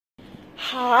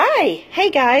Hi. Hey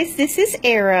guys, this is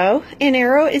Arrow, and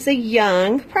Arrow is a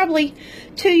young, probably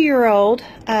 2-year-old,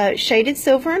 shaded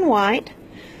silver and white,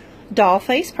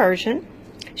 doll-faced Persian.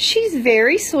 She's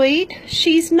very sweet.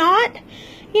 She's not,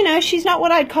 she's not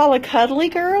what I'd call a cuddly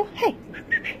girl. Hey,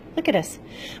 look at us.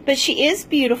 But she is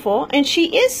beautiful, and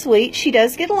she is sweet. She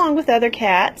does get along with other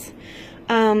cats.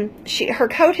 Her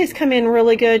coat has come in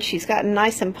really good. She's gotten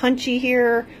nice and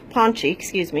paunchy,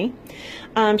 excuse me.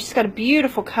 She's got a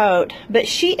beautiful coat, but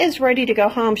she is ready to go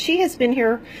home. She has been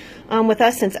here with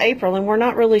us since April, and we're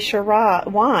not really sure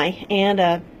why.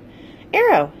 And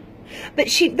Arrow. But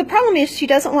the problem is she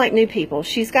doesn't like new people.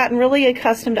 She's gotten really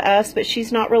accustomed to us, but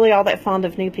she's not really all that fond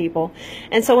of new people.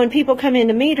 And so when people come in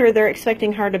to meet her, they're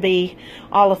expecting her to be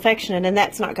all affectionate, and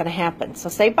that's not going to happen. So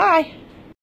say bye.